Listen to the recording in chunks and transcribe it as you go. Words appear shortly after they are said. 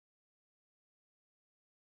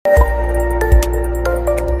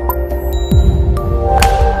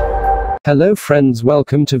Hello friends,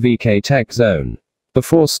 welcome to VK Tech Zone.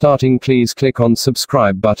 Before starting, please click on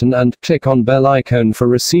subscribe button and click on bell icon for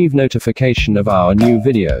receive notification of our new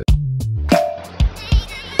video.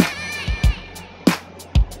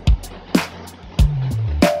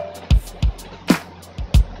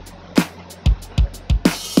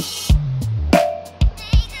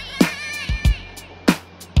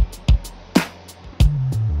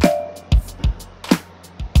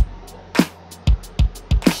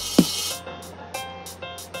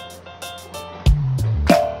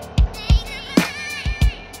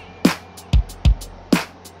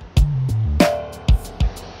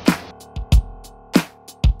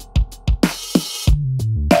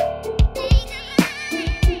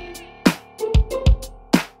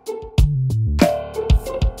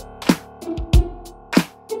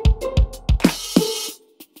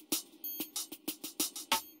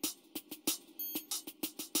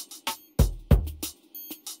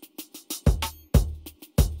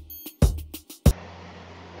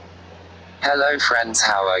 Hello friends,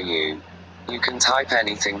 how are you? You can type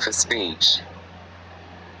anything for speech.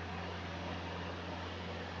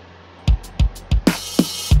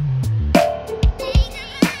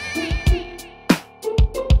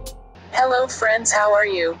 Hello friends, how are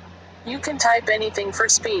you? You can type anything for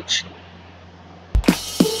speech.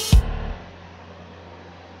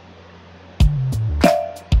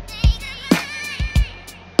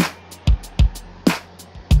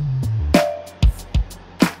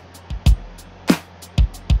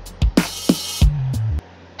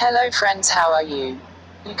 Hello friends, how are you?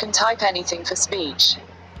 You can type anything for speech.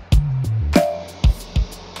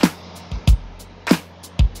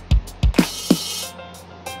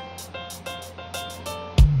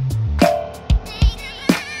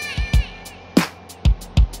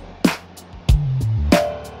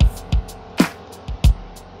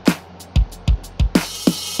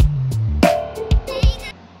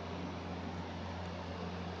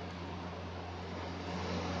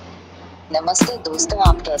 नमस्ते दोस्तों,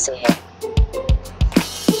 आप कैसे हैं?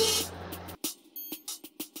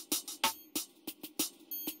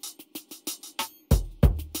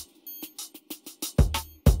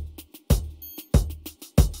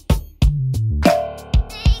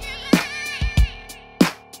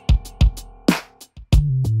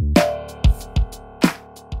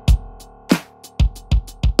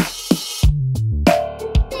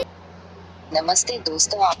 नमस्ते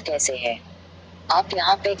दोस्तों, आप कैसे हैं? आप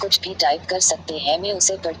यहाँ पे कुछ भी टाइप कर सकते हैं, मैं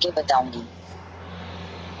उसे पढ़ के बताऊंगी।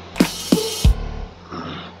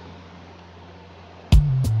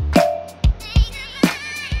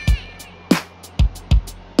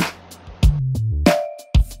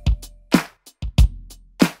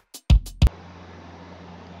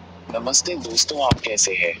 नमस्ते दोस्तों, आप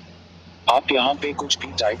कैसे हैं? आप यहाँ पे कुछ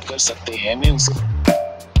भी टाइप कर सकते हैं, मैं उसे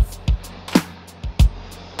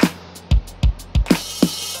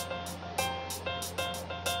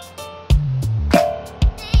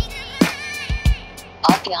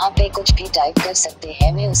आप यहाँ पे कुछ भी टाइप कर सकते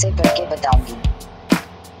हैं, मैं उसे पढ़ के बताऊंगी।